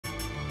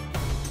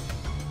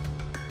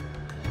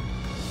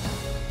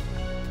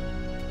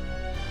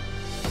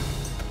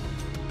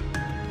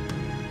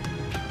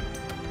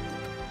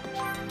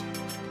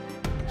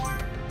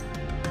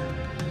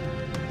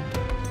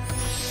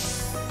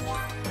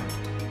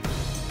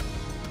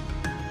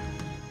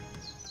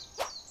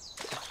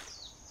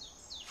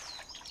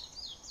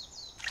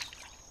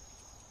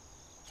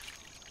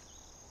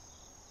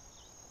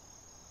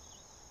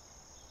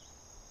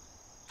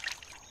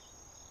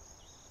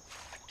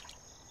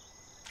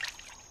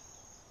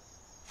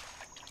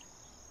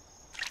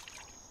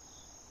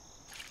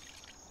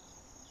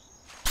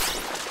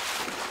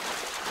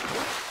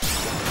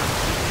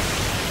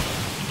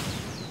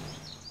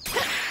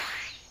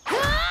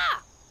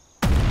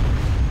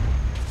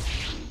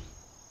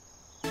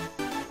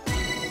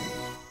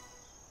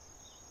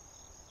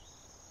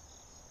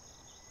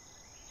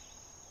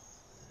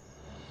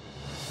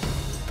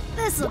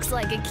This looks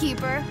like a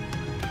keeper.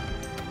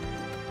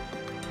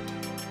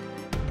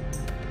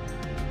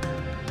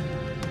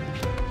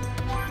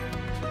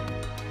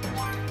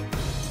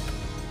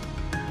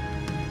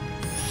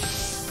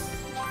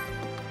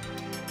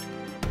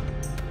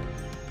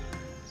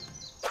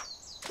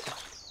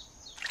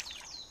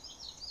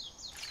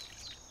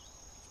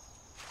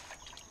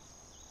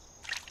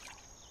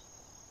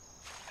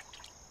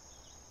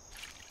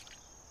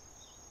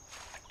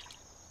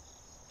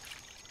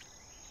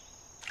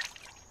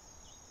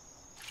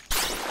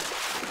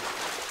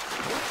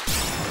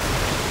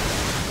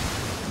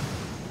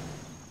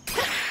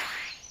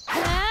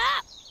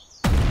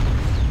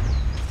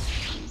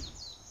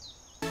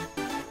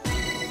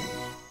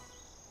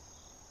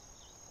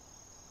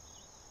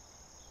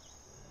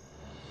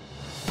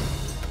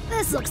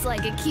 This looks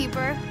like a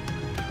keeper.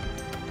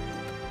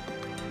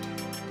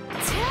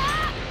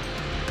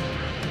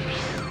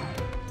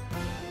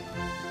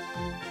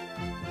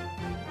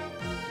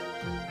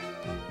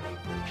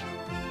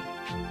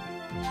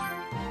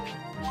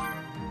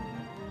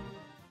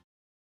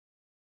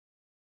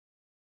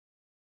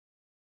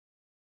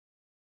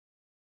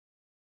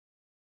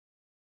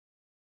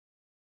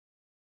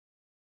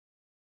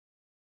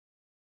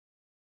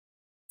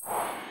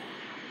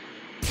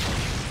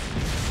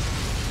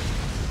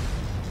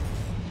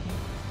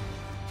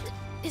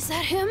 Is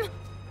that him?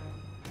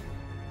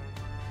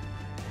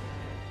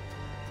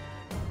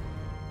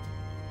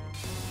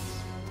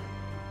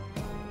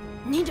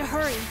 Need to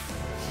hurry.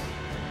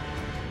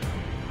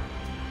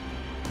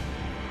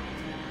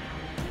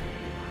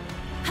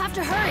 Have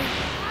to hurry.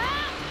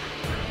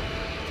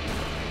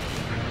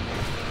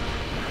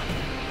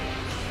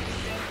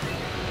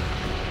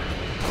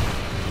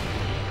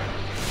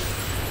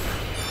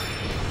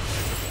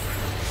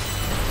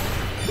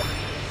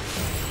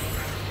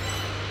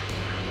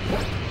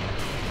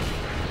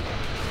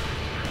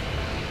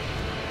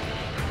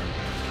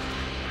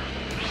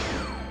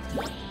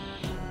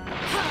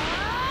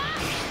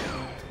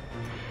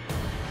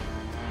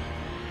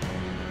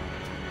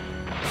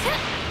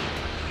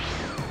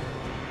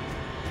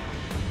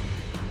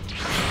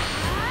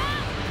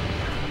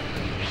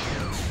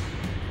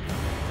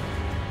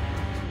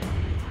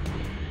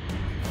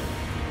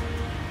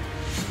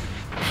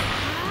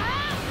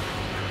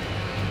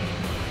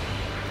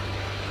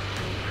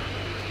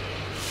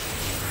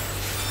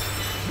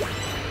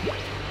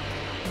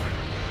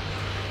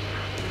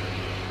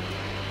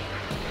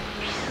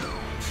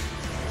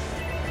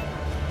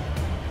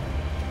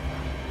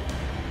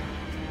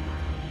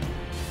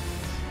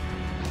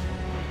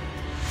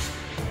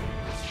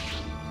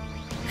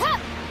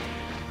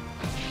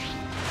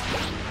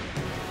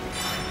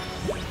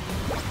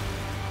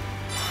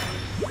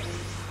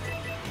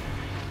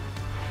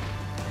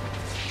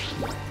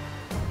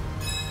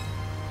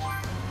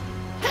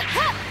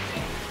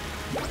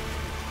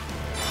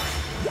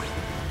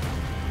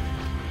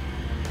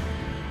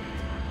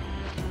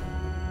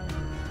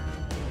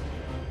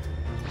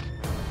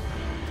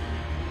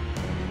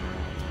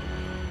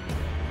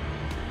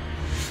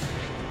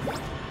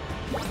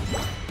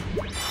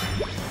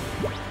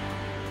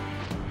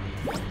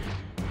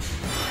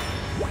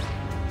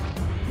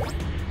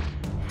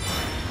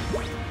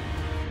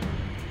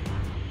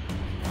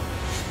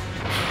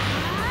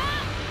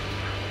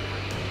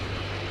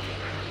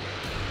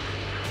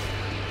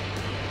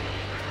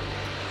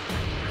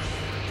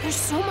 There's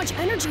so much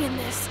energy in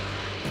this.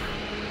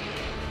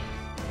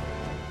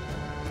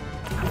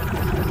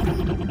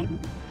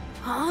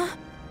 Huh?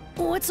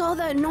 What's all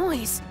that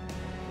noise?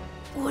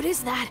 What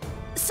is that?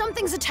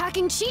 Something's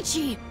attacking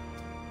Chi-Chi.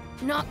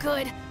 Not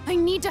good. I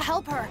need to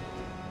help her.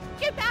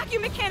 Get back, you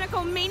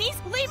mechanical meanies!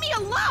 Leave me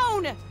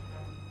alone!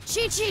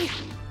 Chi-Chi,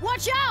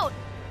 watch out!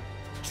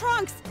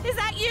 Trunks, is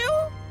that you?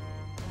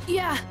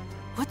 Yeah.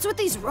 What's with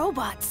these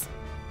robots?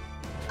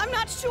 I'm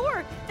not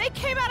sure. They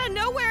came out of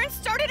nowhere and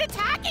started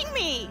attacking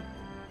me!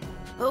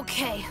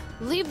 Okay,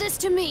 leave this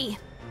to me.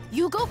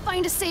 You go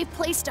find a safe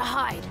place to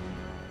hide.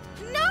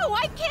 No,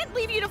 I can't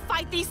leave you to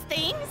fight these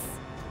things!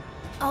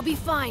 I'll be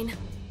fine.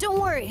 Don't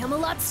worry, I'm a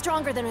lot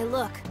stronger than I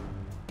look.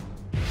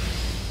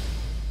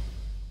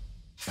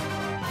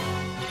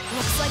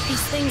 Looks like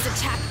these things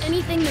attack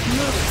anything that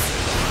moves.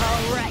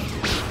 All right,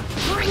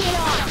 bring it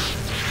on!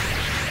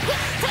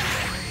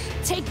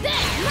 Take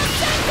this!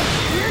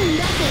 You're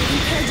nothing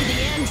compared to the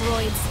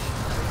androids.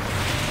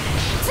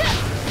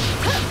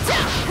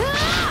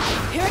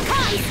 Here it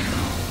comes!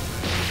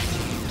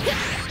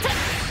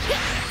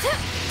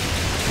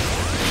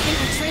 I think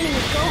the training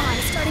with Gohan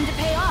is starting to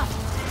pay off.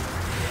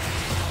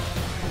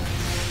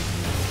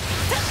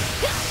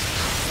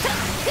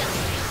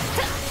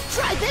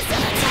 Try this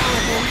and that's all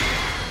of them.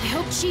 I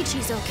hope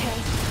Chi-Chi's okay.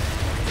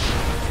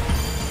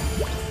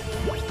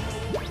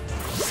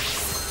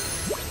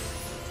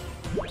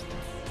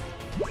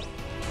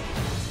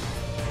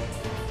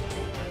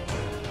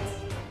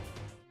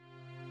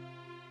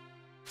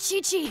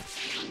 Chi-Chi,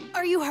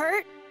 are you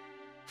hurt?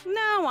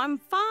 No, I'm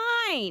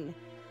fine.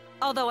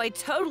 Although I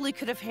totally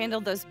could have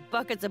handled those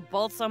buckets of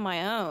bolts on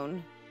my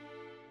own.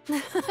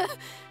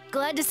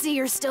 Glad to see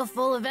you're still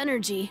full of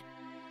energy.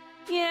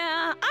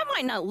 Yeah, I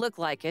might not look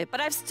like it,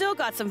 but I've still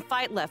got some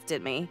fight left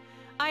in me.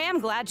 I am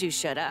glad you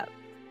showed up.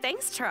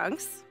 Thanks,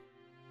 Trunks.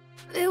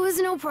 It was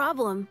no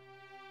problem.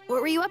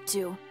 What were you up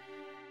to?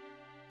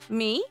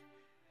 Me?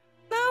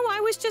 No, I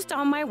was just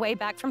on my way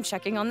back from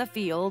checking on the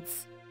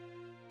fields.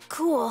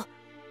 Cool.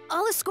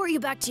 I'll escort you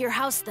back to your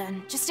house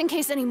then, just in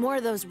case any more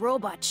of those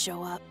robots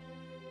show up.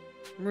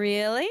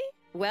 Really?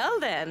 Well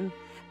then,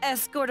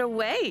 escort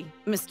away,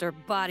 Mr.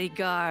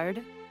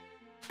 Bodyguard.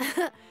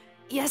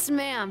 Yes,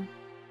 ma'am.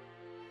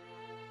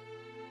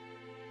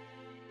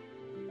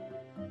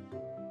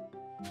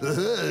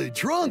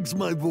 Trunks,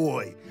 my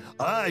boy.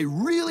 I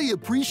really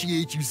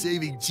appreciate you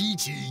saving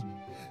Chi-Chi.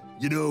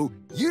 You know,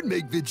 you'd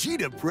make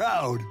Vegeta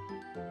proud.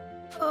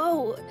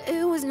 Oh,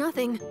 it was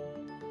nothing.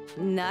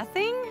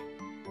 Nothing?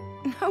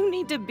 No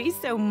need to be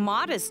so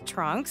modest,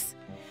 Trunks.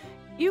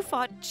 You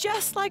fought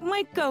just like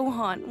my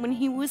Gohan when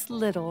he was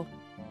little.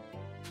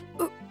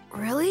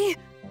 Really?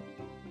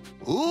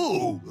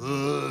 Oh,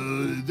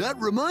 that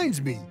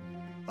reminds me.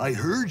 I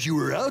heard you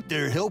were out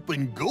there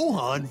helping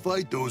Gohan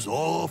fight those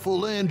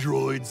awful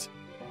androids.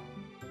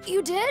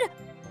 You did?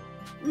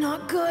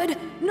 Not good.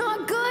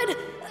 Not good.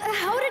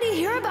 How did he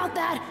hear about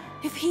that?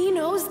 If he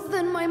knows,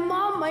 then my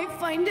mom might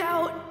find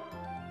out.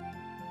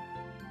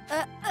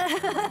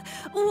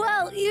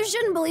 Well, you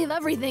shouldn't believe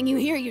everything you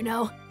hear, you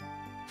know.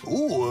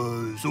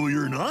 Oh, so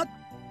you're not?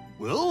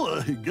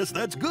 Well, I guess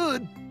that's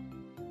good.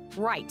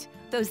 Right.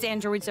 Those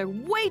androids are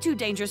way too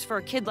dangerous for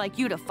a kid like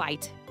you to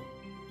fight.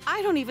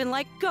 I don't even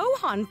like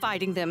Gohan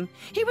fighting them.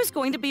 He was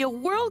going to be a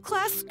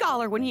world-class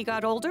scholar when he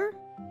got older.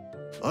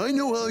 I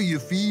know how you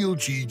feel,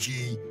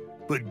 Chi-Chi,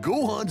 but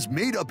Gohan's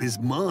made up his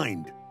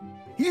mind.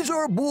 He's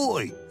our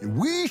boy, and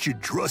we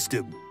should trust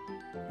him.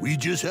 We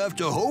just have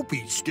to hope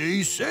he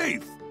stays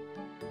safe.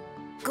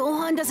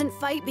 Gohan doesn't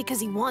fight because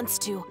he wants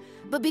to,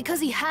 but because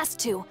he has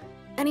to.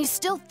 And he's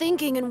still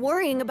thinking and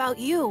worrying about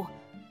you.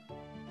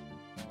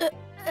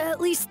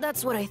 At least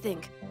that's what I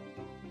think.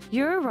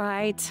 You're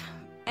right.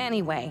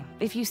 Anyway,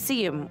 if you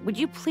see him, would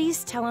you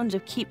please tell him to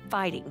keep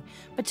fighting,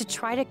 but to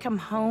try to come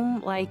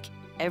home, like,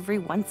 every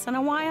once in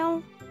a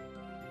while?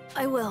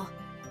 I will.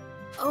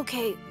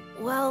 Okay,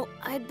 well,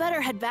 I'd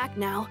better head back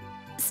now.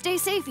 Stay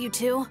safe, you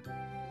two.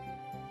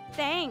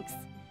 Thanks.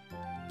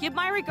 Give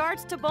my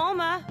regards to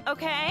Bulma,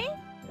 okay?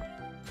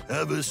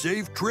 Have a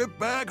safe trip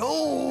back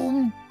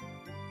home.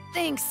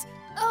 Thanks.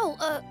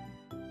 Oh,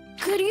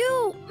 could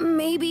you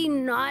maybe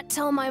not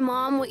tell my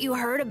mom what you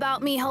heard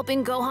about me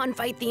helping Gohan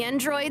fight the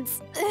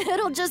androids?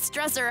 It'll just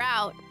stress her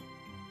out.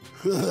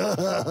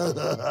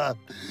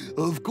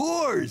 Of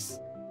course.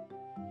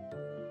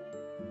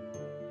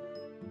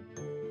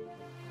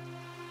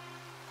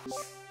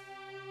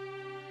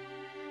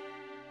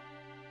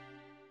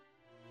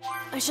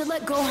 I should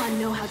let Gohan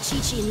know how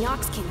Chi-Chi and the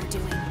Ox King are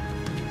doing.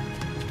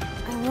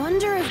 I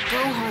wonder if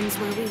Gohan's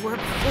where we were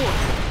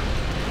before.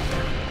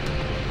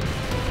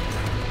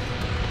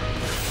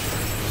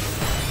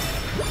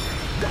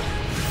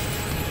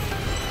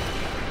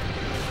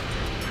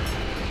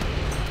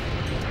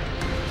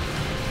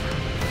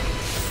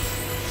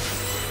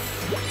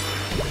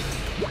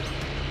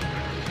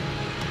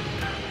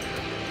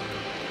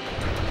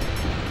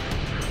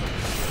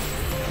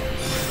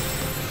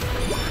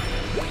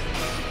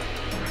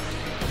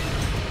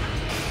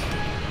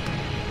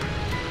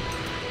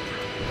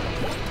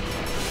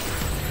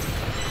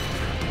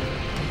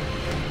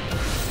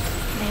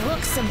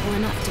 Simple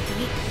enough to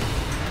beat.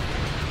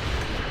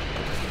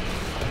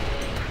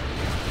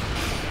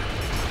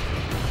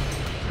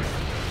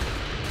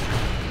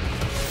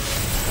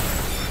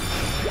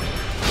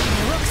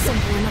 They look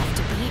simple enough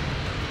to beat.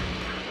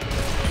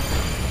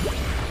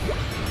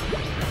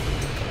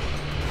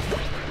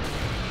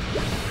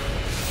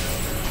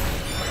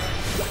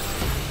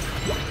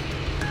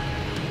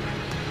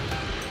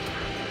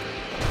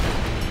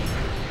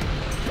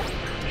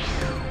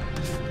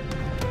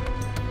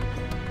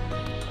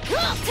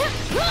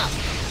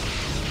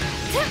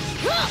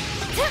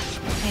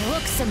 They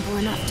look simple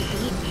enough to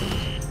beat.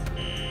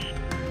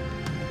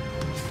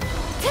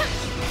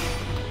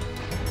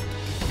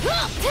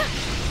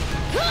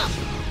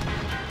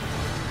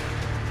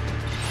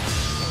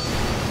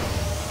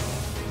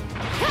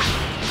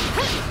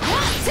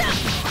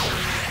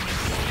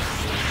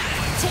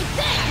 Take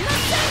that,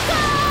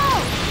 Masako!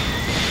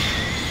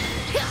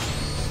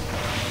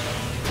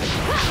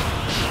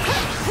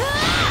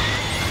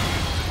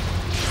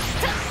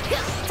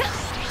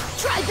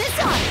 Try this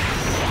on!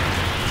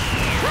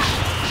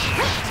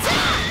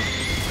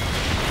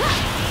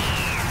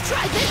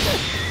 Try this!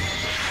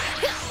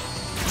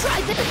 Try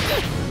this!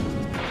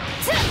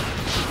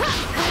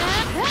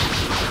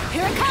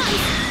 Here it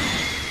comes!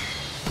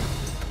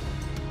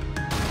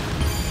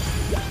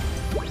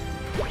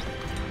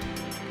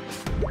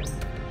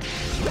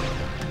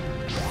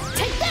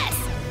 Take this!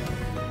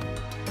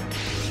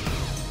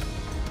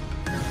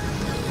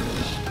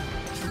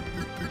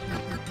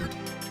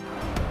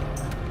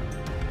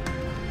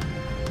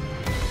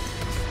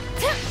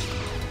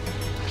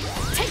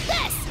 Take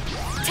this!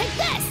 Take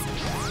this!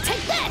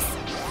 Take this!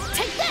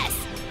 Take this!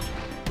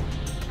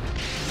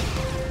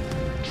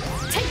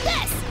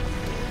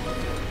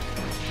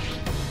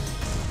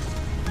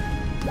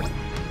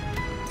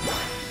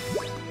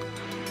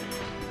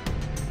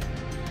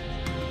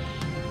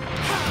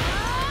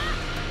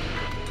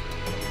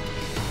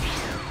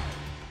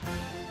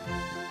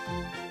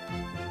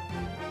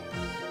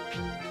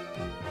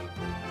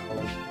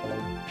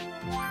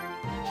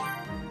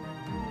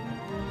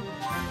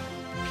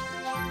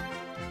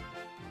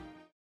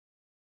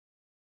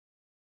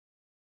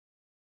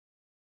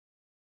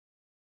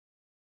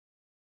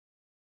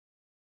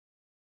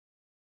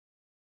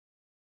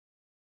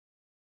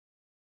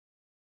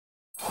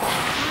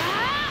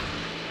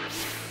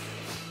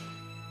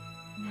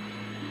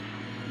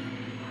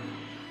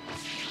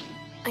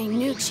 I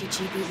knew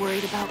Chi-Chi'd be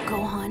worried about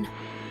Gohan.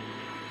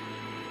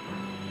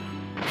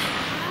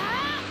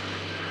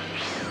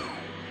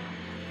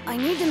 I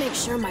need to make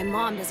sure my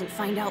mom doesn't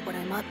find out what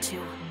I'm up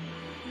to.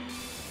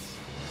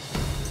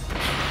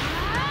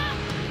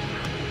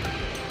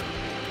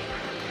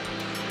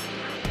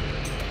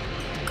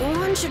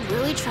 Gohan should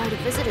really try to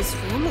visit his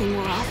family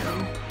more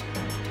often.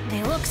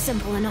 They look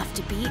simple enough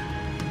to beat.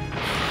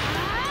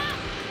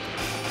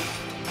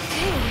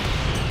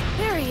 Hey,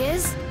 there he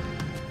is.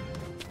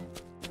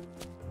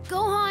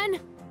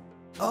 Gohan!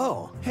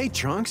 Oh, hey,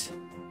 Trunks.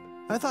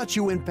 I thought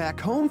you went back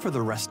home for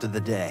the rest of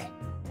the day.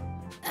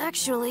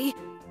 Actually,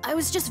 I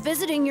was just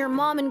visiting your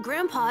mom and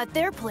grandpa at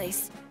their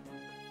place.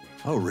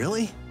 Oh,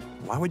 really?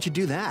 Why would you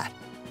do that?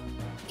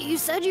 You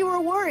said you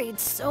were worried,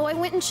 so I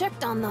went and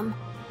checked on them.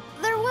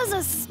 There was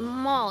a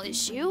small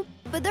issue,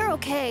 but they're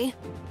okay.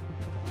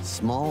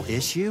 Small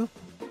issue?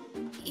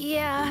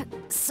 Yeah,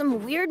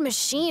 some weird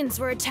machines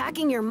were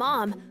attacking your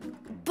mom,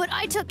 but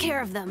I took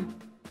care of them.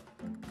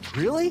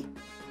 Really?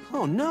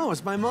 Oh no,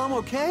 is my mom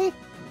okay?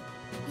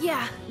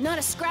 Yeah, not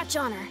a scratch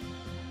on her.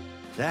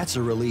 That's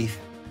a relief.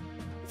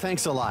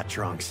 Thanks a lot,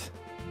 Trunks.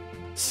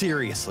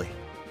 Seriously,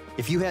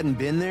 if you hadn't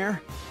been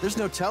there, there's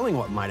no telling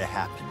what might have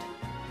happened.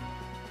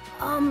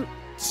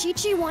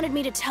 Chi-Chi wanted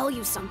me to tell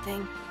you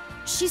something.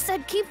 She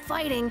said keep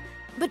fighting,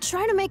 but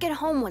try to make it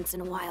home once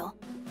in a while.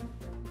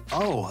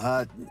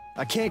 Oh,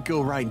 I can't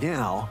go right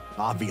now,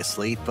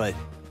 obviously, but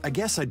I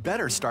guess I'd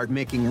better start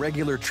making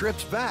regular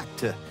trips back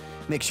to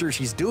make sure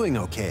she's doing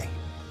okay.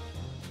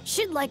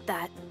 She'd like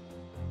that.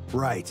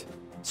 Right.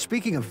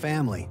 Speaking of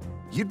family,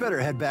 you'd better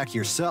head back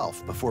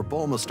yourself before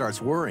Bulma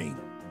starts worrying.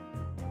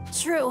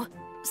 True.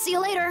 See you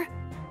later.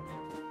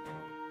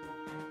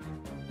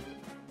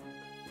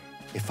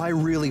 If I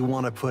really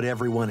want to put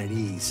everyone at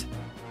ease,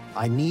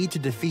 I need to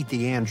defeat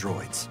the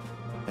androids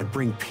and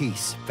bring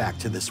peace back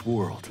to this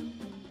world.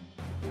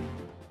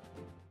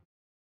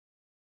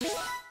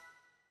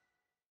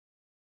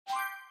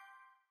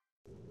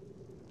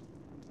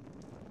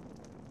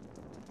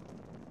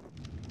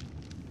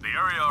 The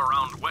area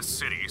around West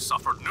City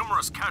suffered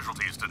numerous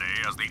casualties today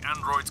as the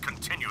androids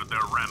continued their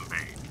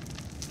rampage.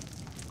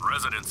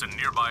 Residents in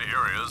nearby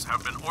areas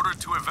have been ordered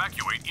to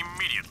evacuate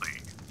immediately.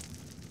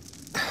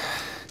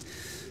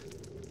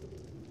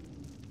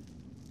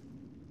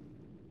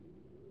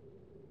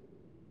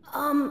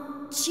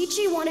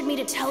 Chi-Chi wanted me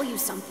to tell you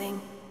something.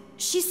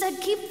 She said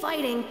keep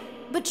fighting,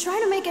 but try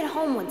to make it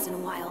home once in a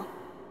while.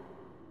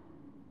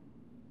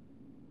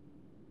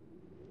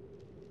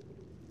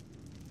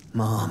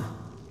 Mom,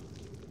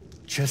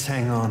 just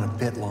hang on a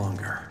bit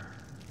longer.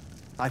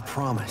 I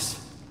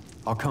promise,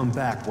 I'll come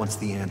back once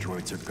the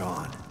androids are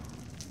gone.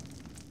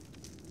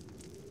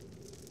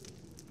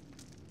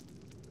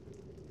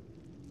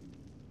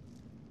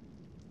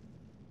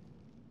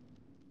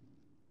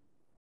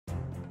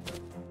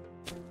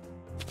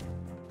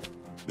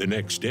 The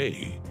next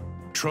day,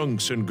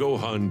 Trunks and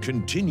Gohan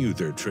continue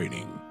their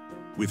training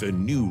with a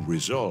new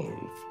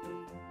resolve.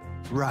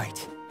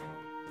 Right.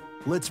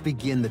 Let's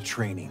begin the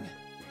training.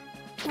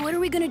 What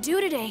are we gonna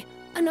do today?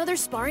 Another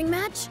sparring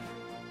match?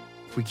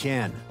 We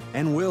can,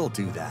 and will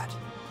do that.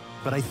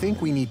 But I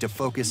think we need to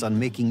focus on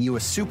making you a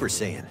Super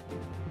Saiyan.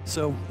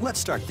 So let's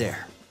start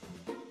there.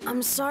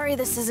 I'm sorry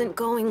this isn't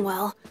going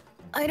well.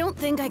 I don't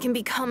think I can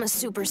become a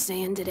Super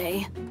Saiyan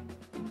today.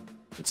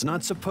 It's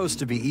not supposed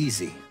to be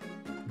easy.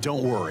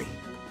 Don't worry.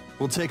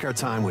 We'll take our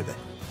time with it.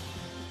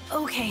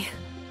 Okay.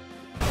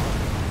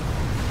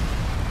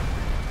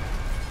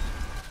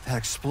 That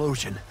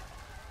explosion.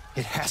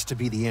 It has to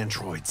be the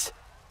androids.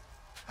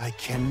 I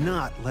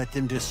cannot let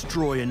them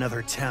destroy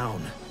another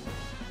town.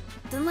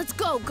 Then let's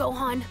go,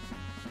 Gohan.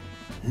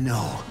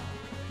 No.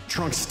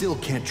 Trunks still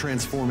can't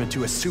transform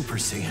into a Super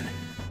Saiyan.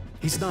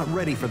 He's not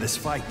ready for this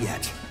fight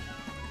yet.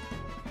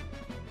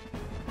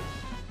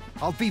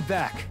 I'll be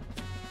back.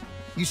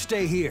 You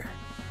stay here.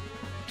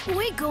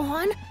 Wait,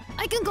 Gohan.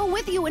 I can go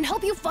with you and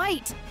help you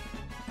fight.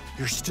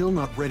 You're still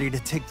not ready to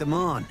take them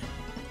on.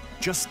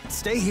 Just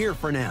stay here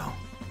for now.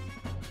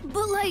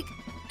 But like,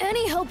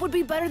 any help would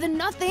be better than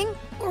nothing,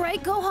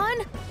 right,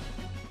 Gohan?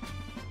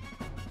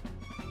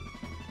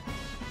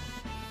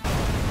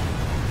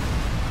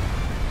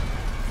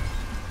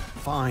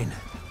 Fine,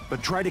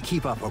 but try to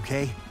keep up,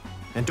 okay?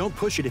 And don't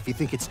push it if you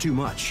think it's too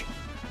much.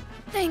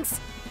 Thanks.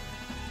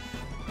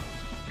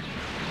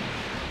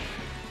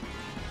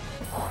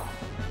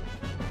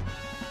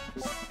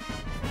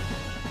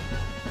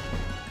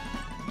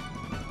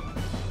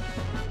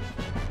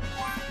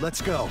 Let's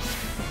go.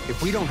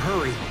 If we don't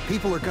hurry,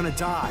 people are gonna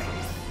die.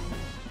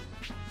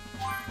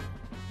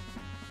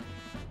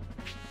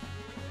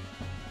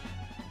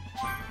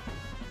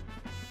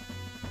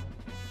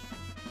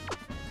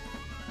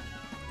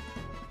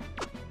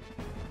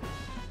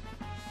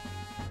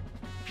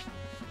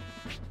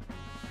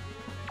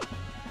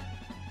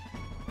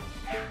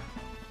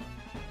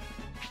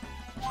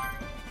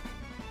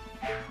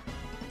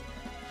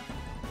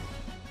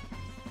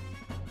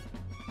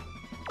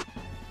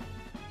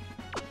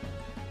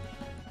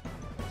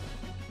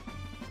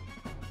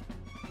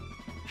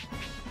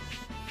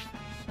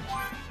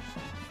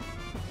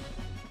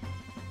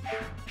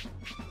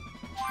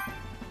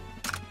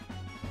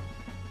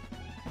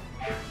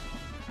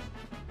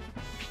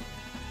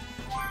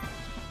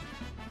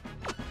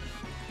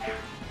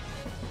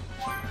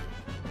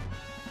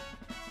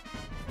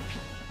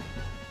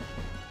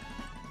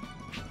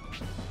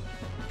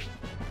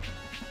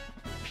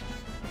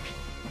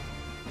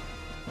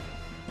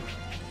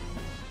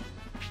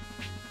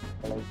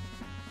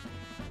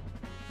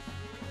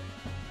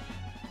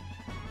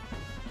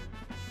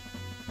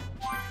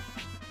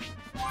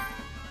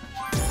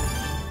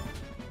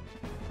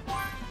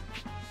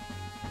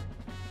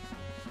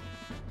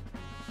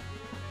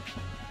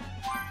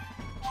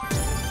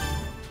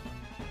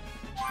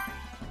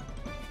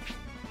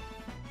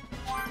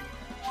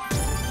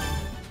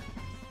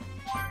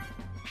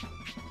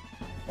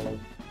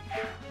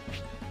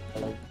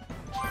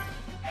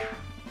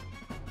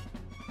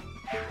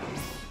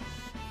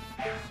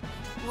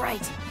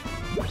 Right.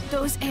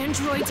 Those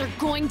androids are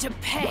going to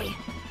pay.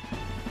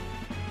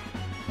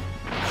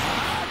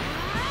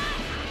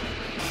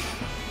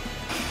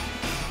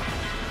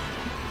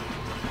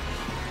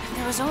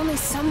 There was only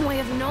some way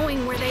of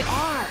knowing where they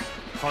are.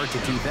 Hard to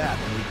do that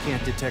when we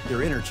can't detect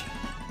their energy.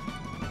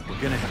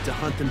 We're gonna have to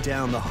hunt them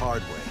down the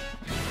hard way.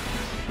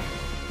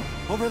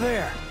 Over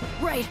there!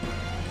 Right.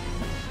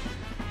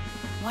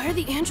 Why are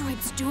the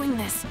androids doing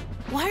this?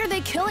 Why are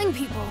they killing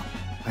people?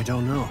 I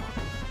don't know.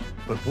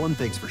 But one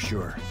thing's for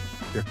sure.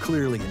 They're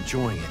clearly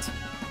enjoying it.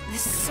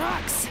 This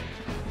sucks.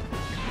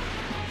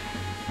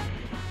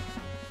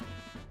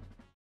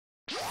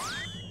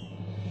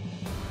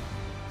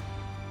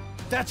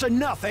 That's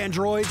enough,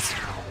 androids!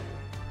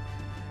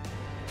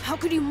 How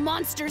could you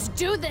monsters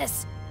do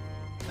this?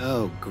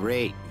 Oh,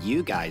 great.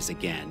 You guys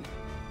again.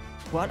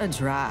 What a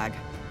drag.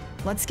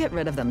 Let's get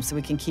rid of them so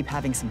we can keep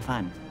having some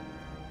fun.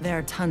 There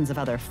are tons of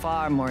other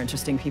far more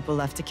interesting people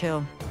left to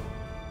kill.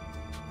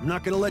 I'm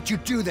not gonna let you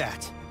do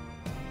that!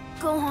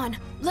 Gohan,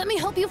 let me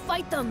help you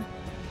fight them.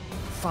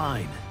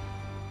 Fine.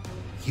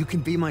 You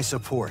can be my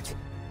support,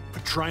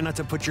 but try not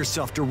to put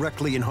yourself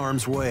directly in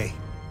harm's way.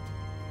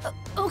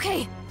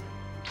 Okay.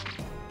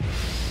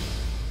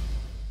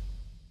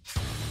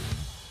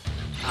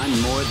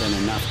 I'm more than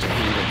enough to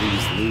handle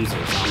these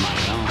losers on my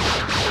own.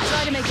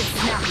 Try to make it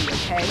snappy,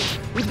 okay?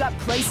 We've got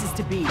places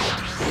to be.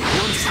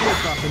 One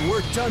slip up and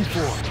we're done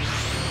for.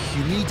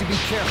 You need to be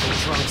careful,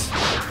 Trunks.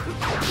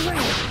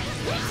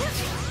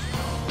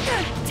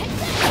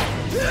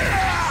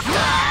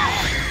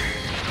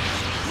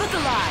 Look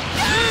alive!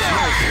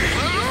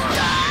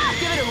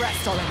 Give it a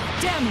rest already.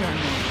 Damn your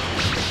name.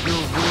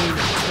 Your reign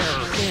of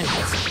terror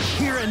ends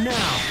here and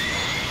now.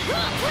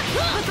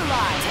 Look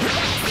alive!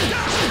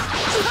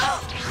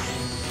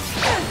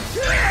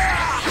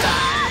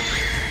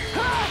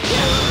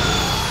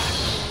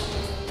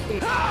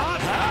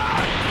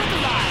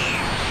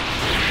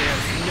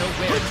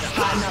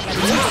 I'm not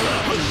letting you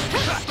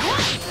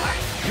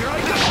Here I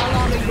go! How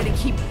long are you gonna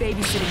keep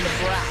babysitting the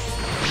brat?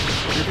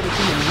 You're gonna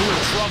be in real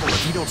trouble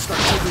if you don't start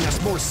taking us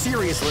more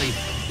seriously.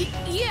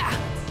 Yeah,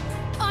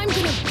 I'm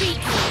gonna beat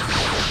you.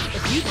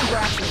 If you think we're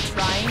actually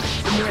trying,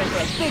 then you're in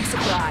for a big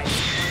surprise.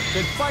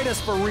 Then fight us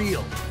for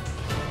real.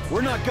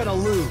 We're not gonna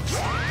lose.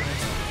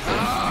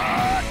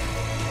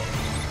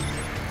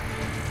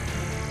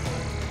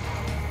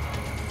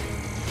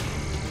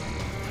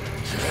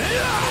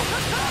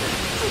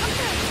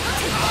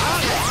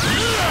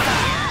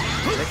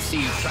 Let's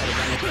see you try to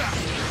run it.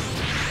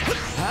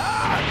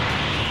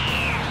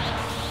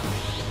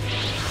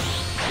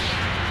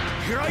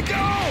 Here I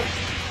go!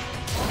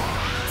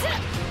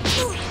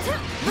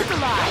 Look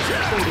alive!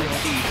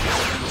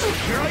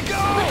 Here I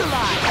go! Look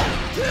alive!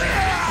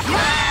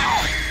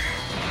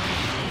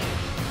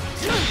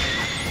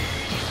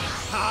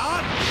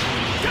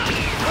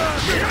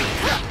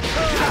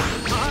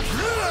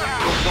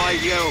 Why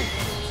you?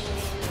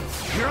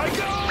 Here I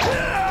go!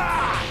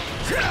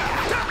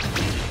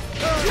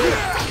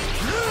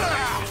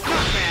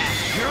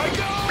 Here I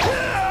go!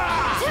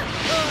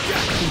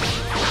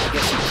 I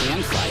guess you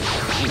can fight,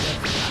 kind of.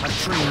 I've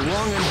trained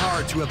long and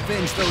hard to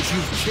avenge those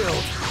you've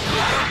killed.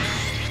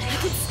 I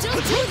can still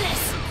do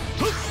this.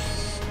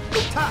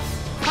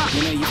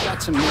 You know, you've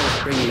got some nerve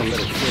bringing a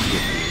little kid with you.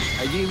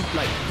 Are you,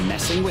 like,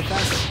 messing with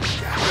us?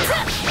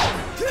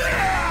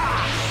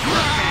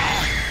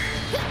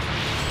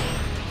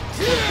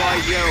 Why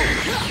you?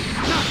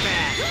 Not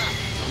bad.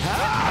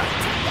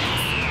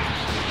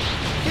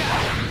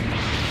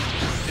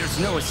 There's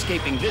no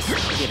escaping this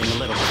getting a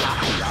little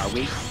cocky, are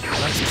we?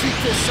 Let's keep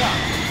this up.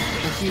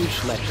 A huge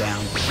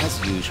letdown, as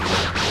usual.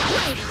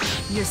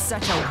 You're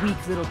such a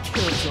weak little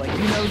killjoy,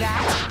 you know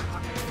that?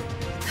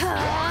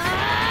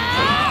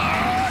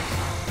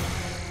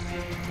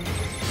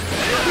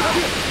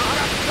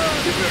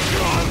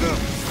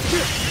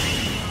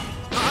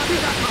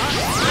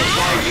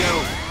 Why you?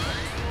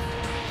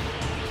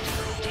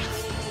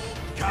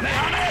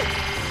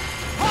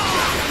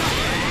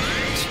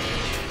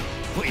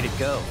 Way to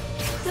go.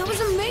 That was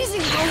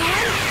amazing,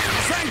 Gohan.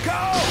 Senko!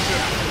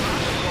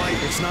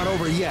 It's not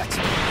over yet.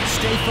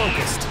 Stay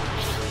focused.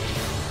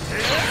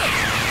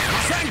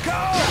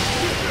 Senko!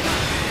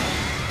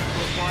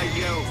 Why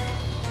you?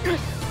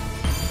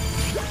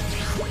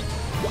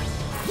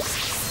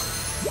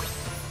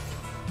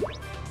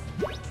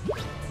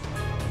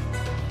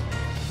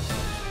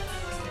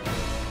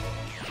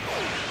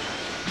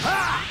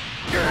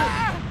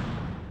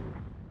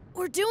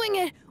 We're doing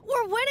it.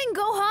 We're winning,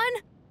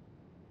 Gohan.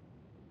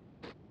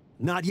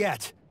 Not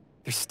yet.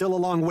 There's still a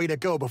long way to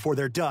go before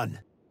they're done.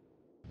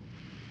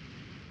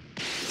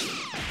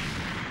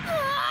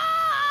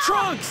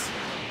 Trunks!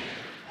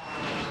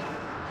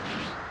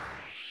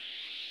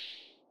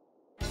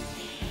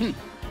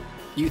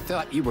 You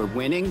thought you were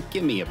winning?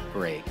 Give me a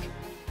break.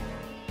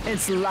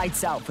 It's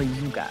lights out for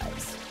you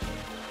guys.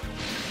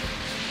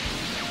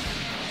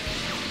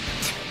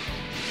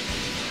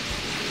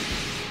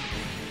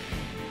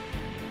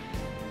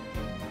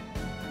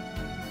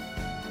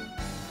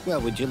 Well,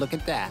 would you look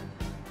at that?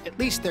 At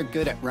least they're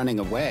good at running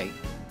away.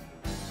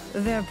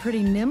 They're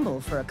pretty nimble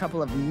for a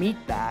couple of meat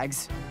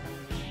bags.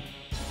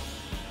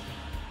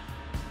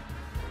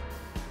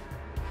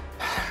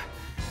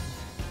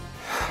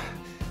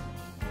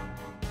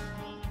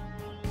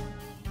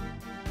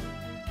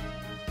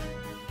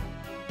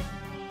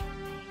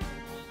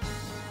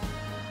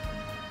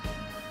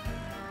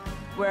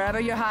 Wherever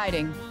you're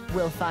hiding,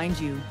 we'll find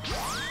you.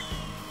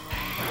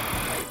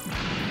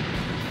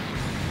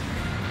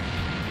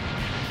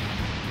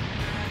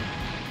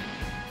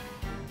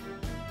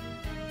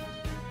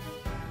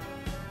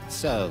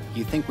 So,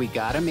 you think we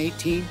got him,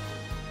 18?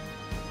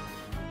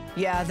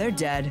 Yeah, they're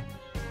dead.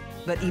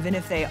 But even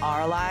if they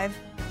are alive,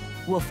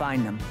 we'll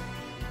find them.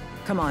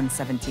 Come on,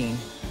 17.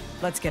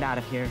 Let's get out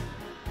of here.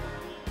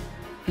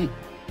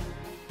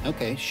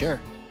 Okay,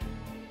 sure.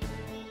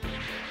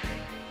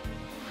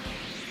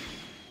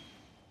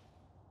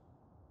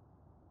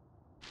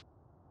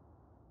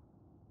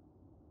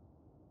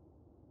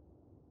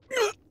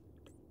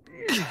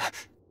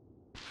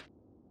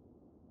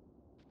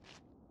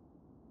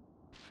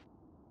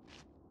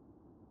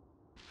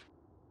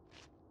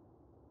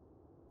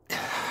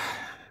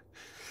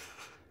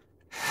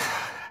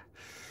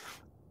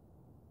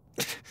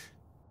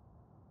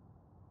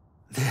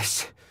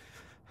 This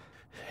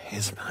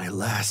is my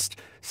last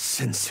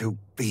sensu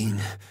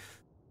bean.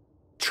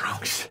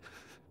 Trunks,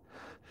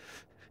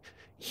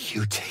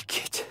 you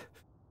take it.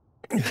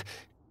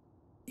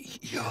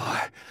 You're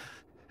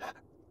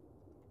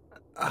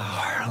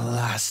our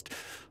last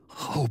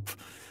hope,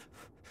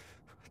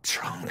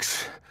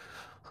 Trunks.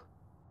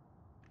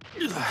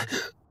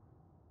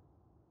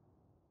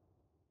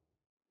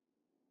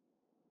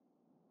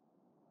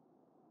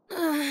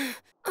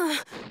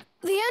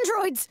 The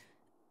androids!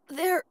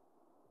 They're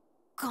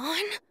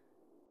gone?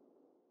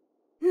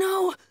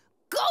 No!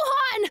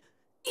 Gohan!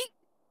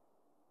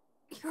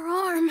 Your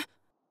arm.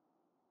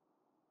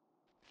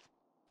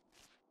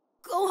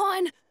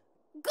 Gohan!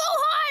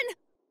 Gohan!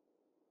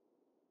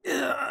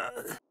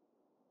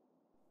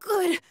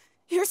 Good.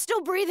 You're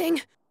still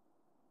breathing.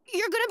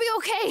 You're gonna be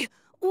okay.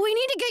 We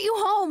need to get you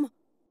home.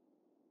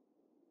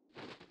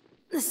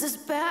 This is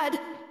bad.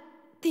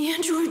 The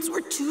androids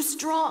were too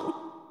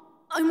strong.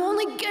 I'm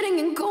only getting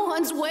in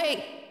Gohan's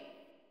way.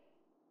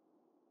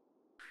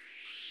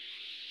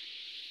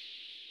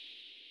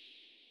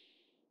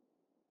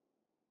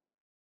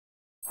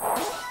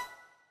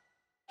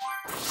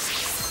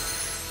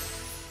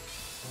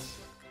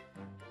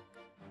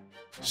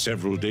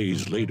 Several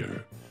days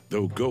later,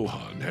 though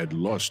Gohan had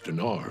lost an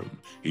arm,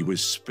 he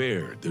was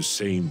spared the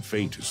same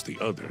fate as the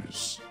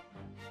others.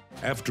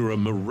 After a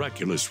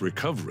miraculous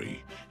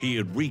recovery, he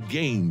had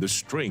regained the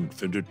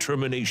strength and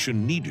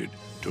determination needed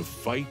to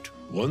fight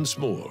once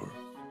more.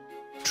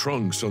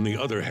 Trunks, on the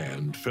other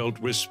hand, felt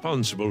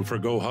responsible for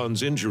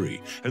Gohan's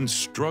injury and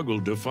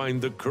struggled to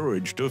find the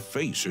courage to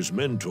face his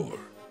mentor.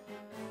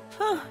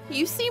 Huh,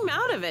 you seem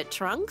out of it,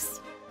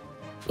 Trunks.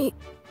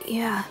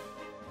 Yeah.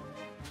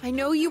 I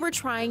know you were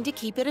trying to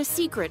keep it a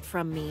secret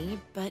from me,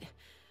 but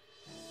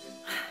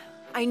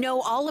I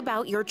know all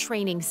about your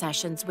training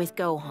sessions with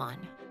Gohan.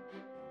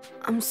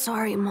 I'm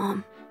sorry,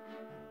 Mom.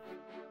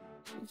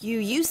 You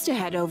used to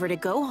head over to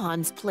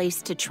Gohan's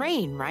place to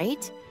train,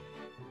 right?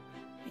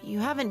 You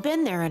haven't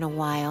been there in a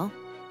while.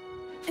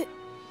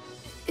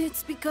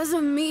 It's because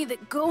of me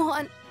that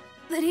Gohan...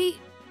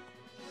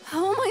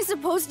 How am I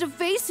supposed to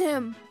face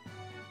him?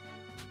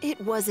 It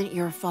wasn't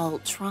your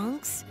fault,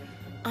 Trunks.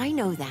 I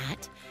know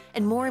that.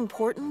 And more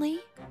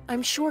importantly,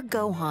 I'm sure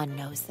Gohan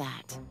knows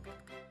that.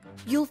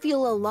 You'll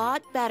feel a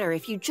lot better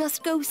if you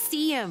just go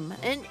see him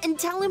and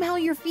tell him how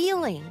you're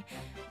feeling.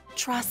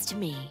 Trust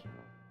me.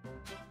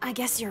 I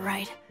guess you're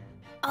right.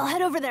 I'll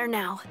head over there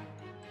now.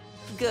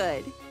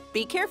 Good.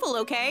 Be careful,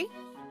 okay?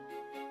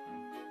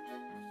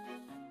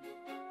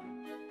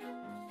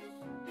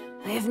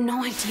 I have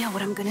no idea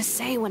what I'm gonna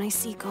say when I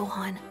see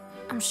Gohan.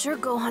 I'm sure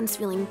Gohan's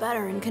feeling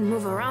better and can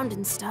move around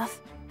and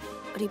stuff,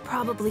 but he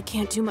probably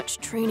can't do much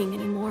training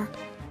anymore.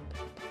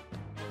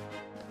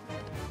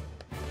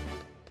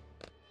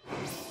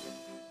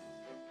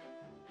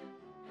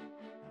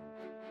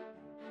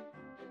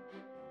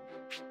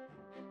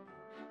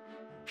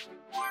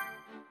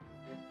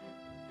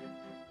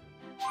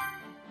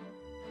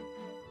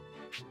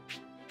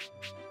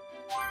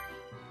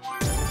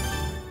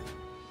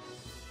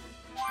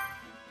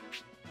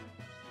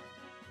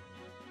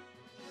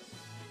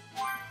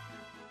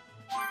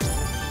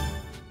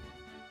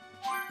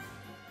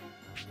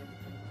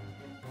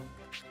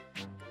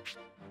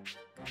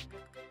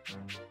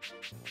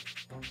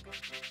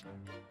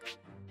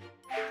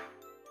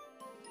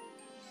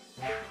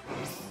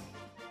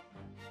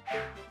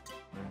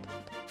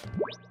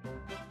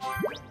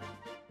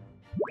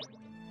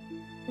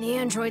 The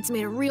androids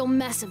made a real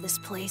mess of this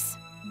place.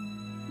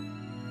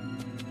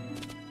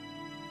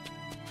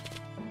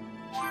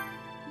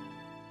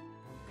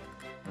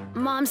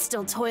 Mom's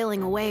still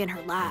toiling away in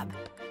her lab.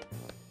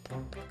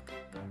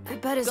 I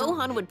bet his...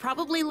 Gohan would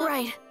probably look...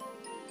 Right.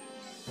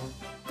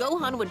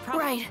 Gohan would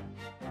probably...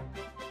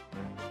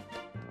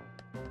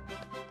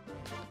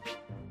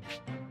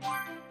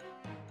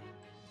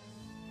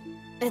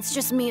 Right. It's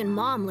just me and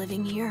Mom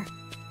living here.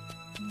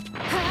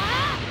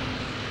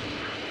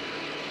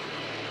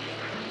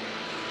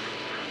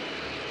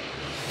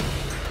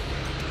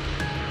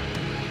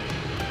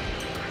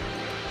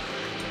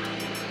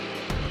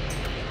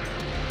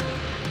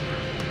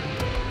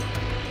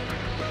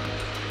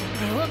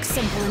 They look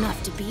simple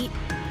enough to beat.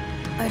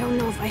 I don't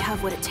know if I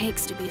have what it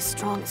takes to be as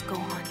strong as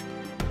Gohan.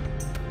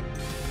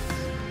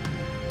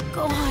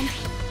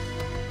 Gohan!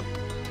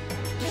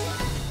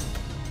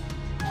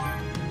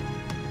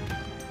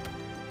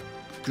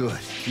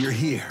 Good, you're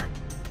here.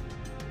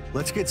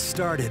 Let's get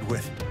started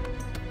with...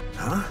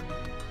 Huh?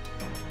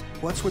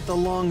 What's with the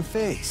long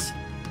face?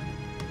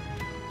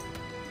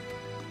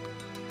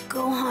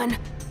 Gohan,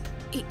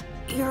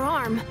 your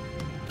arm.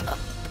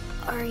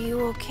 Are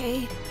you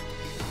okay?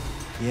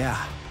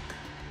 Yeah.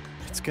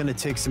 It's gonna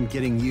take some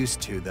getting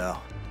used to, though.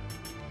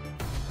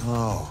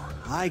 Oh,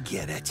 I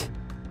get it.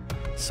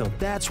 So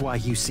that's why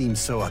you seem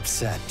so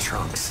upset,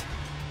 Trunks.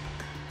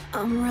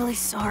 I'm really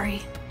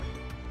sorry.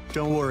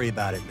 Don't worry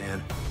about it,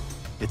 man.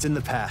 It's in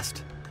the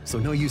past, so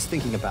no use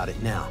thinking about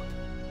it now.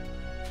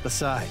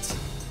 Besides,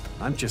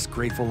 I'm just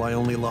grateful I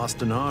only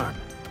lost an arm.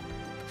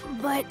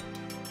 But...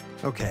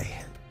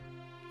 Okay.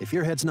 If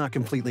your head's not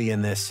completely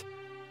in this,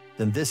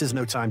 then this is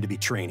no time to be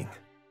training.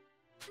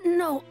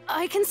 No,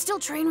 I can still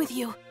train with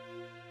you.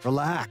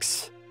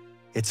 Relax.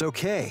 It's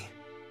okay.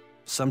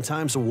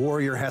 Sometimes a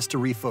warrior has to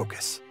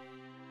refocus.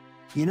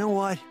 You know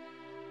what?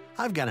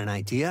 I've got an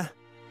idea.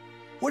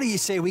 What do you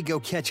say we go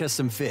catch us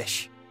some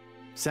fish?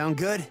 Sound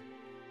good?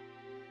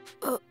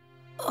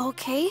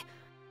 Okay.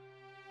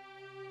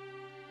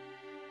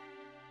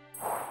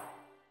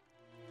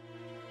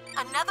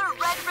 Another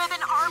Red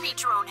Ribbon Army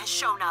drone has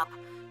shown up.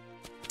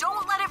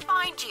 Don't let it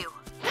find you.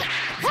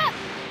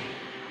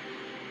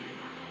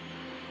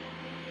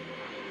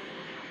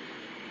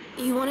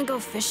 You want to go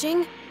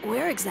fishing?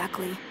 Where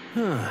exactly?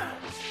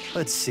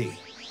 Let's see.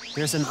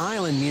 There's an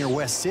island near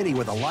West City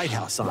with a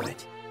lighthouse on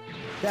it.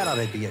 That ought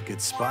to be a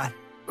good spot.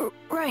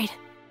 Right.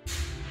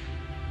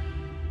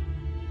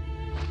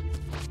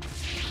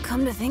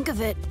 Come to think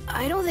of it,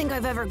 I don't think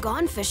I've ever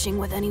gone fishing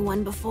with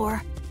anyone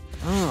before.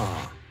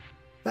 Oh,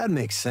 that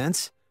makes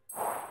sense.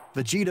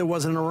 Vegeta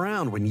wasn't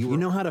around when you were... You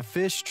know how to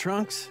fish,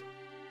 Trunks?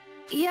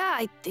 Yeah,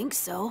 I think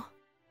so.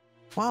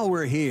 While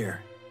we're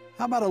here,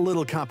 how about a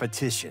little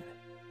competition?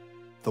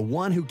 The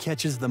one who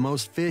catches the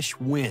most fish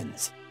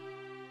wins.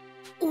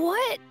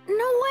 What?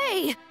 No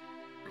way!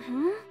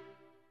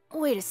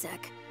 Wait a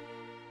sec.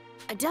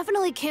 I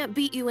definitely can't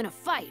beat you in a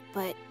fight,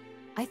 but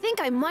I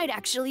think I might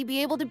actually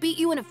be able to beat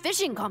you in a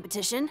fishing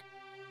competition.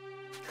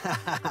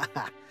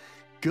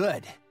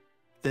 Good.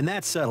 Then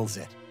that settles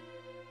it.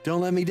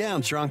 Don't let me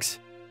down, Trunks.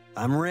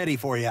 I'm ready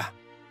for you.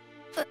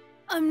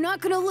 I'm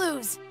not gonna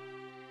lose.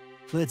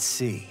 Let's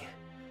see.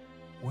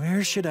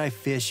 Where should I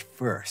fish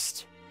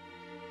first?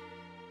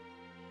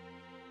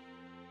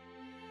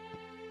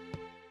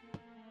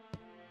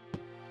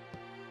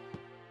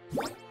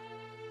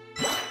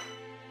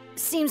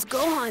 Seems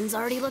Gohan's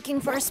already looking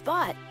for a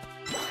spot.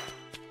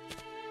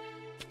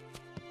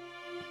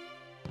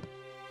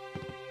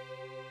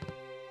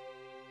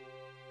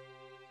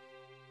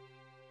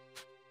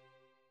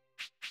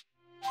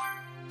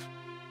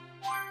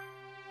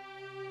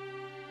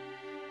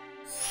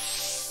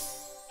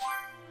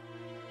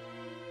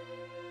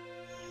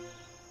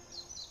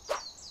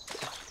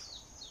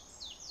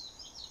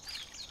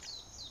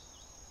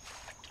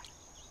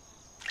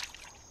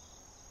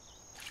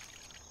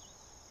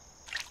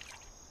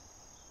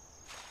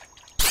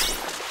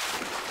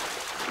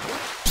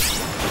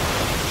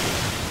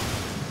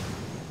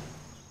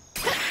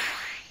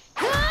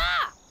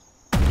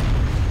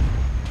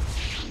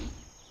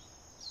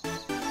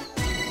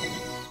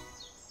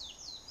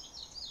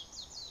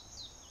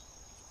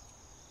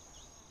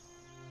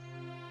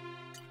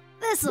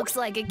 This looks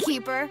like a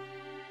keeper.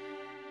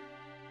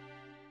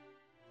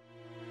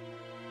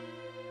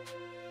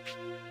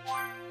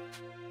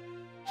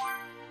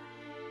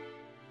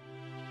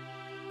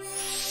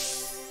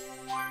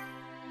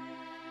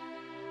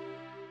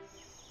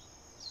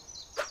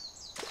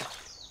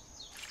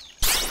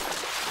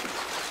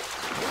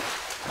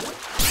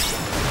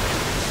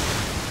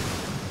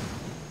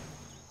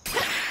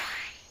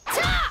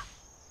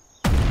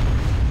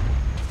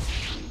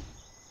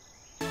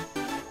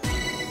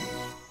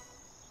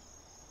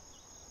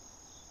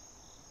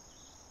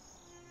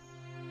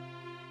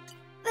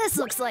 This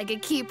looks like a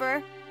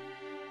keeper.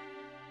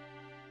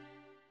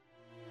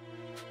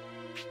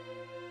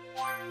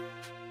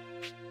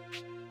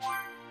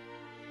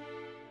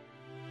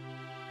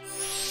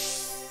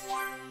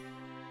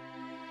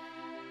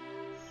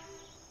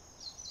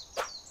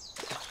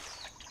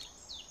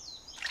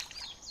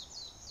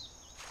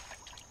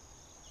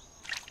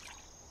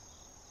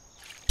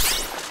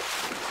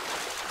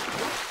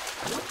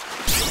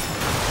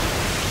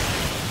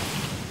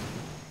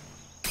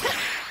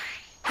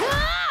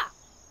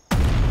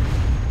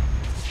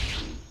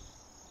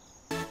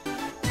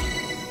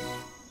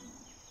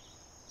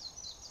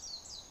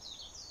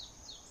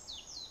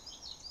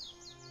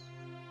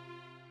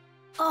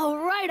 All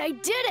right, I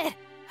did it!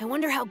 I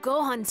wonder how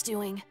Gohan's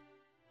doing.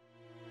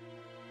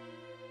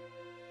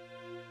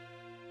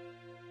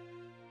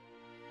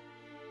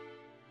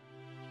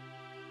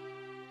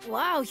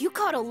 Wow, you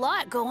caught a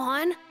lot,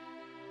 Gohan.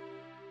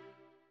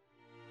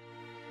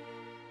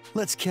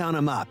 Let's count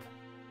them up.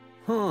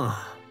 Huh.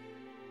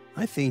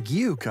 I think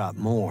you caught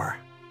more.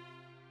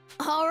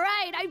 All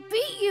right, I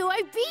beat you!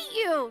 I beat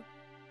you!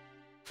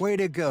 Way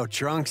to go,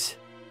 Trunks.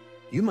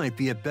 You might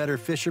be a better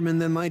fisherman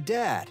than my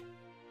dad.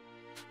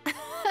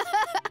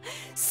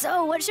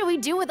 So, what should we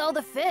do with all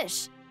the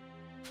fish?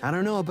 I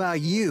don't know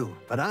about you,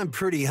 but I'm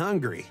pretty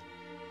hungry.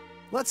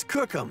 Let's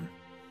cook them.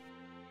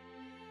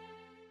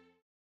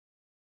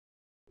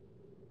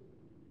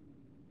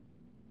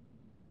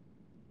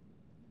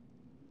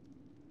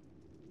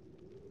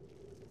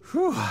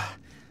 Whew.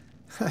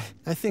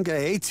 I think I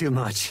ate too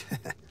much.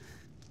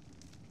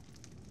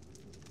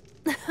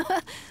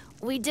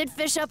 We did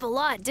fish up a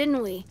lot,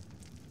 didn't we?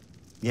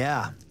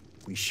 Yeah,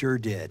 we sure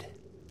did.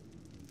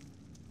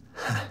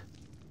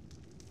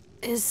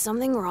 Is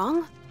something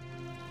wrong?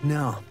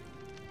 No.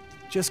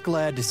 Just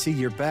glad to see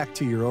you're back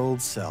to your old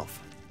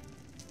self.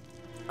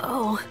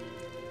 Oh.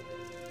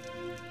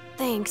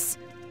 Thanks.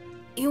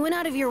 You went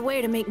out of your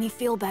way to make me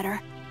feel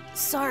better.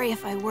 Sorry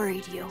if I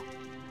worried you.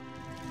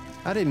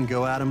 I didn't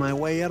go out of my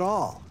way at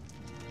all.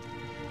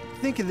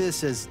 Think of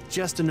this as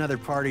just another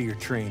part of your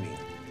training.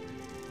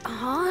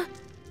 Huh?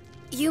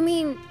 You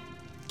mean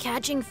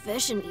catching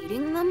fish and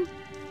eating them?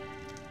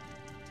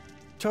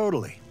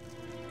 Totally.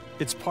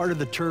 It's part of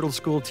the Turtle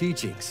School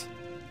teachings.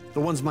 The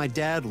ones my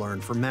dad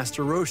learned from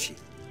Master Roshi.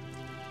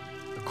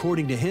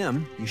 According to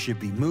him, you should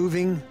be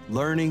moving,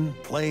 learning,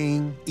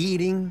 playing,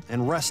 eating,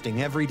 and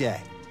resting every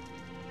day.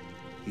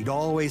 He'd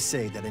always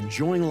say that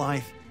enjoying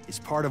life is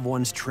part of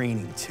one's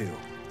training, too.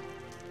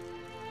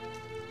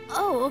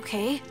 Oh,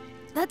 okay.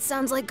 That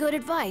sounds like good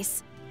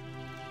advice.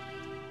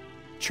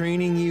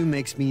 Training you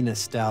makes me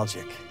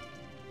nostalgic.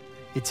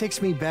 It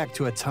takes me back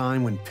to a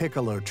time when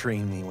Piccolo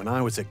trained me when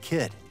I was a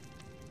kid.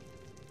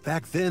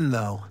 Back then,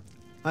 though,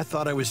 I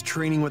thought I was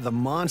training with a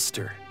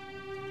monster.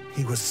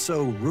 He was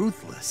so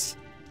ruthless.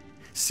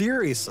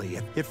 Seriously,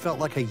 it felt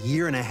like a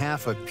year and a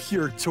half of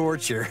pure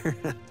torture.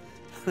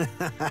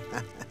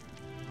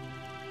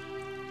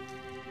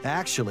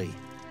 Actually,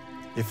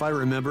 if I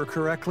remember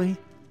correctly,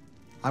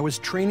 I was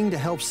training to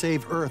help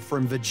save Earth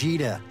from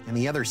Vegeta and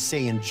the other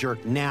Saiyan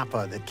jerk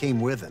Nappa that came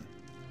with him.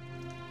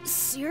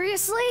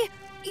 Seriously?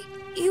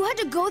 You had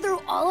to go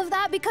through all of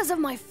that because of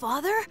my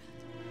father?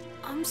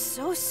 I'm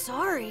so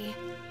sorry.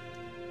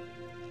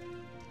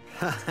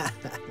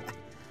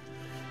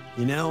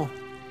 You know,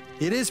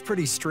 it is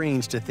pretty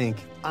strange to think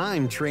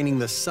I'm training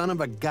the son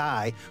of a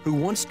guy who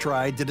once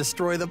tried to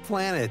destroy the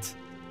planet.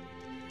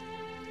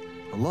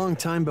 A long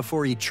time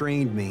before he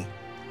trained me,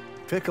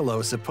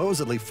 Piccolo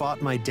supposedly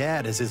fought my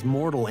dad as his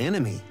mortal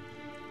enemy.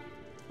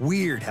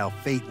 Weird how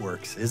fate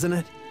works, isn't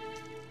it?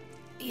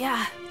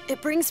 Yeah,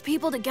 it brings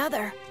people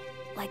together.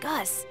 Like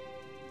us.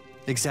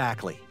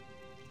 Exactly.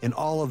 And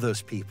all of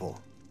those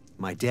people,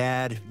 my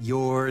dad,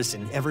 yours,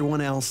 and everyone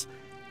else,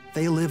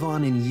 they live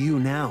on in you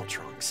now,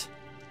 Trunks.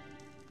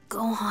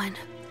 Gohan.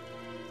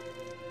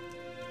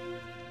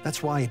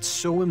 That's why it's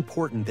so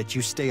important that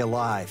you stay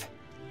alive.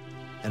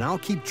 And I'll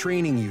keep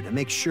training you to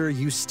make sure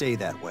you stay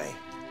that way.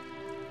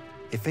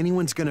 If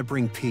anyone's gonna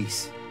bring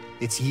peace,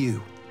 it's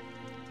you.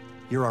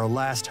 You're our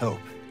last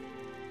hope.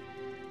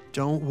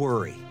 Don't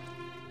worry.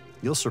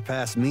 You'll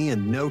surpass me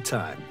in no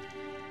time.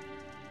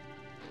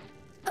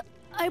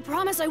 I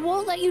promise I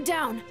won't let you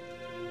down.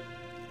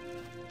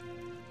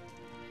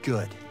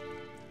 Good.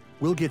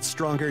 We'll get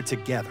stronger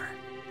together.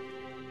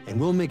 And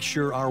we'll make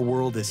sure our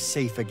world is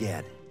safe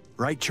again.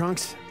 Right,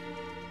 Trunks?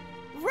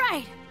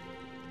 Right!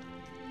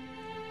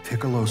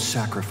 Piccolo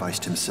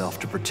sacrificed himself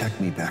to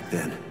protect me back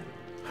then.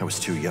 I was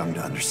too young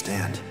to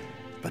understand,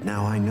 but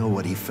now I know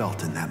what he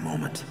felt in that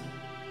moment.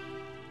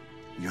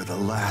 You're the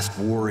last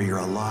warrior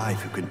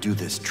alive who can do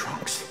this,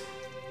 Trunks.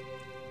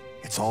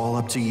 It's all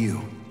up to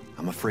you.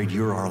 I'm afraid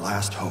you're our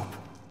last hope.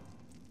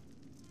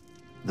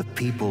 The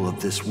people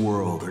of this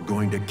world are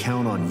going to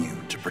count on you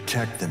to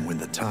protect them when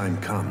the time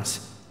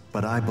comes.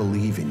 But I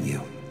believe in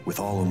you with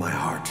all of my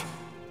heart.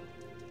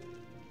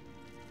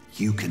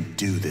 You can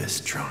do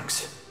this,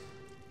 Trunks.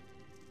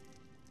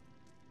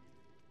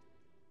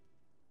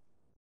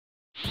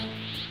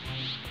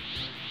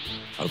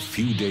 A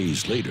few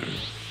days later,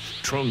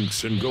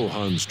 Trunks and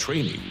Gohan's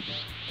training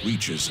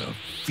reaches a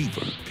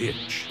fever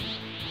pitch.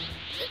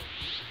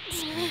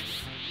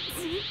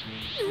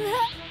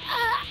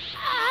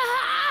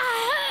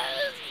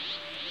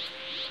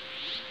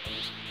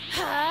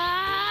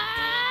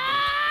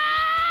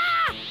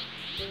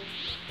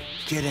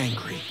 Get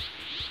angry.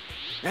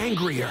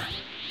 Angrier.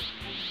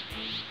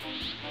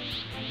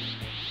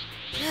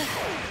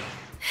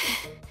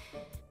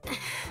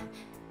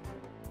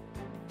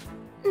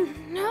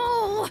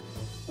 No!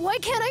 Why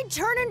can't I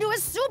turn into a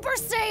Super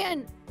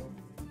Saiyan?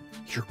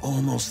 You're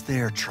almost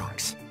there,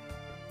 Trunks.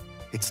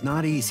 It's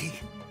not easy.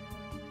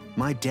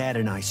 My dad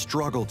and I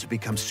struggled to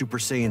become Super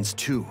Saiyans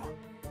too.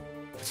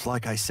 It's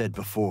like I said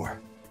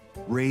before.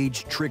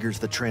 Rage triggers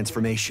the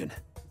transformation.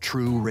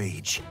 True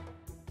rage.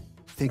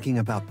 Thinking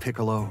about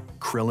Piccolo,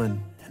 Krillin,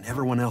 and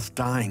everyone else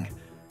dying,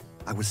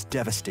 I was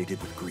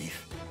devastated with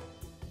grief.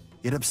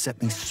 It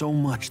upset me so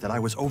much that I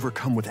was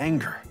overcome with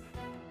anger.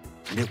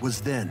 And it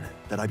was then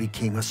that I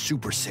became a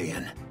Super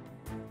Saiyan.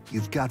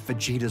 You've got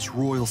Vegeta's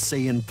Royal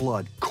Saiyan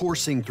blood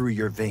coursing through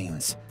your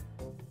veins.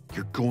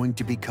 You're going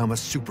to become a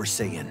Super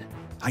Saiyan.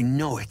 I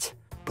know it.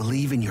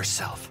 Believe in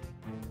yourself.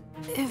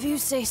 If you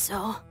say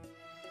so.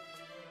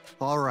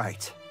 All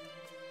right.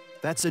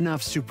 That's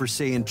enough Super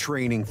Saiyan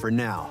training for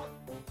now.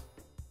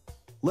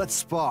 Let's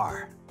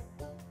spar.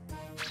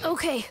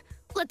 Okay,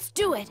 let's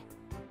do it.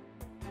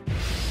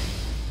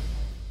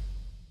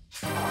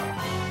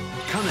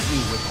 Come at me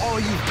with all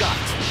you've got.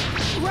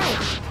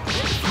 Right.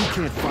 You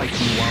can't fight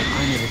me while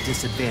I'm at a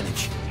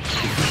disadvantage.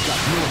 You've got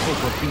no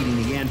hope of beating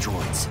the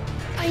androids.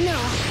 I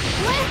know.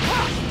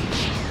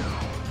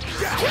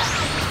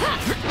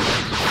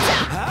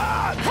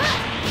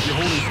 You're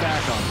holding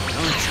back on me,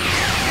 aren't you?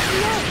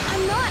 No,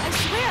 I'm not, I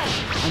swear.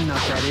 I'm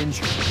not that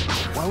injured.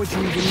 Why would you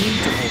even need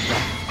to hold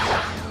back?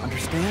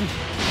 Understand?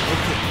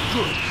 Okay,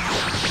 good.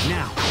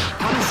 Now,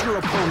 punish your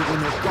opponent when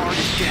their guard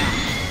is down.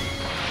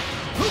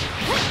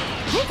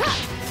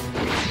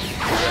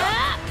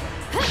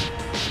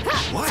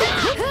 What?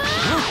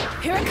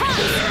 Here it comes!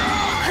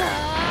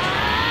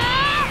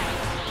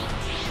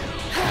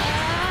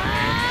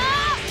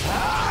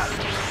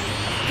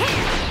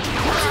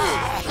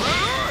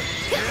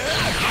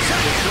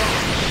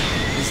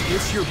 Is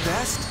this your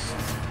best?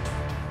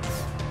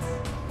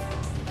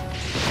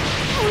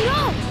 Oh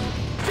no!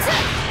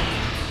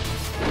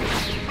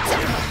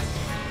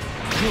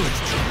 Good,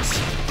 Trunks.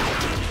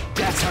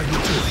 That's how you do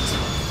it.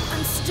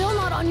 I'm still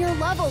not on your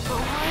level,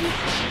 Gohan.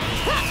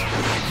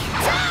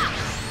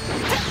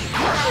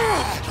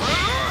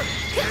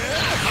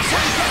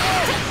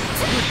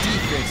 Your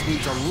defense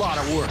needs a lot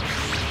of work.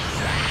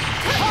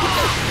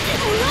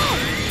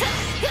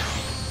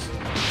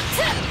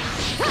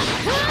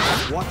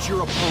 Watch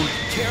your opponent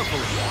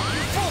carefully.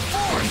 Full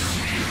force!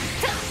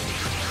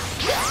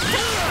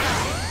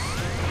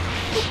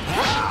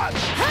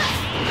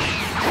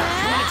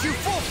 Watch you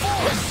full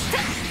force!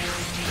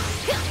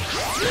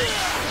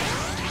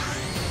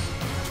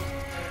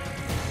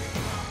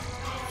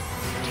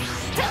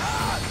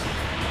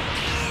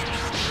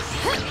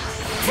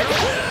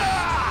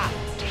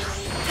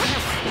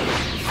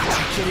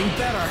 You're getting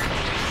better.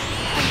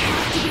 I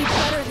have to be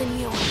better than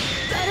you.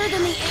 Better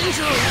than the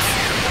androids.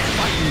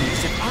 Fight me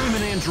as if I'm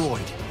an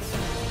android.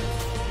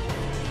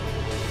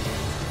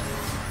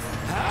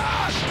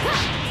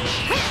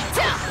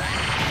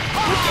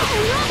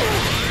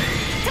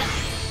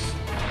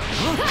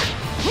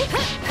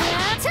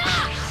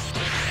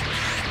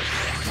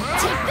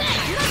 Take that!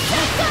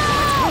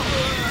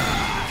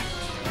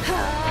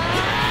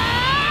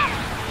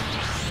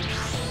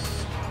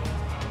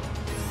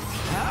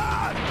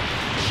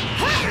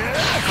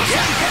 Let's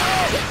go!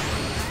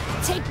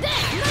 Take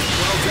that!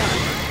 Well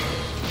done.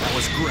 That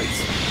was great.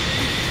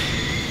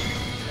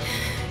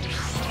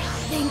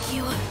 Thank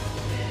you.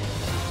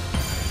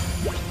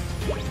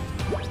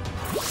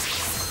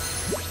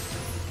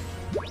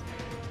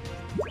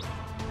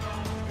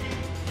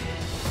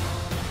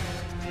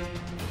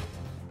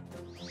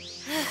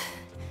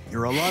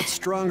 You're a lot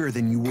stronger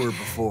than you were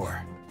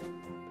before.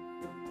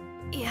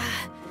 Yeah.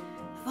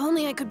 If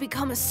only I could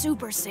become a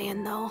Super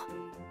Saiyan, though.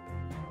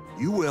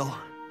 You will.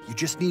 You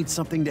just need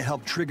something to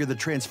help trigger the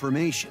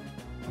transformation.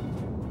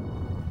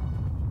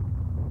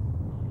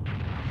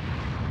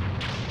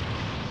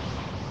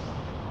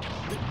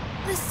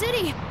 The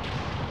city!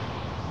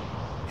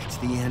 It's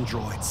the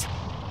androids.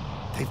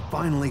 They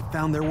finally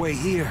found their way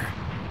here.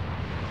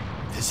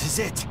 This is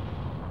it.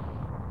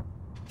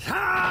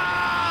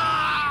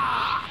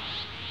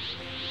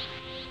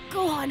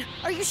 Gohan,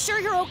 are you sure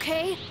you're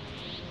okay?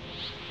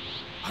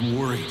 I'm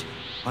worried.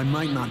 I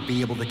might not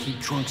be able to keep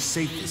Trunks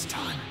safe this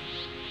time.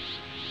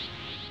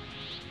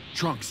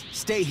 Trunks,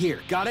 stay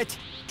here, got it?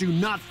 Do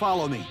not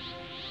follow me.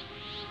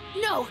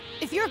 No!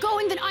 If you're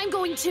going, then I'm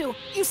going too!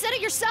 You said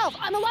it yourself!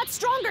 I'm a lot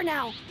stronger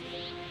now!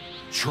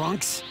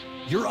 Trunks,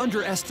 you're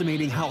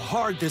underestimating how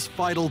hard this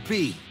fight'll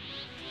be.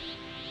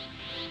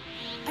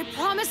 I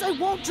promise I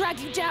won't drag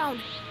you down!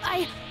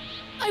 I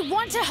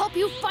want to help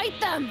you fight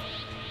them!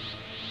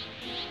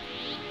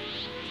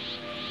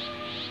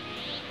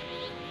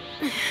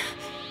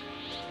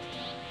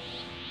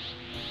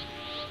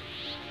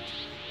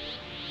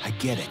 I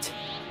get it.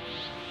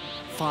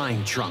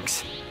 Fine,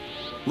 Trunks.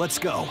 Let's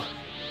go.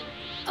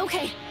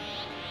 Okay.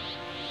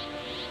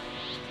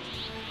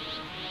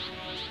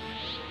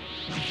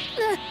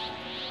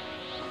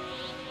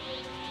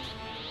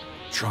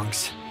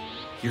 Trunks,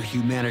 you're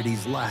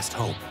humanity's last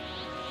hope.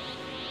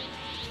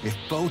 If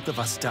both of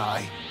us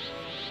die,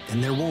 then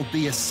there won't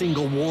be a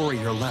single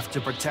warrior left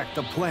to protect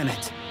the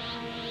planet.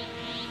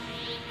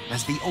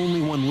 As the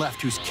only one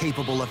left who's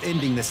capable of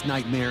ending this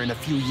nightmare in a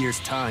few years'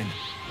 time,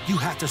 you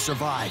have to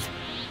survive.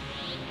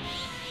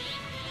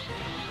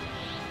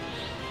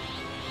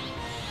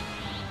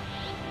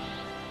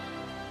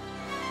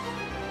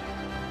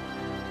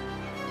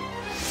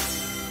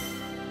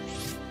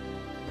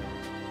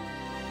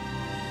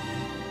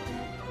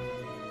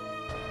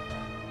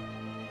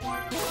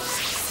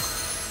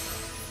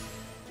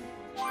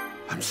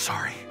 I'm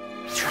sorry,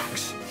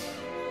 Trunks.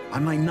 I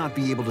might not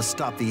be able to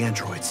stop the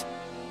androids,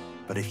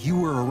 but if you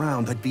were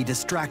around, I'd be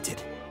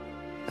distracted.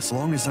 As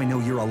long as I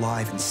know you're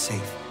alive and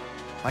safe,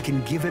 I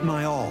can give it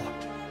my all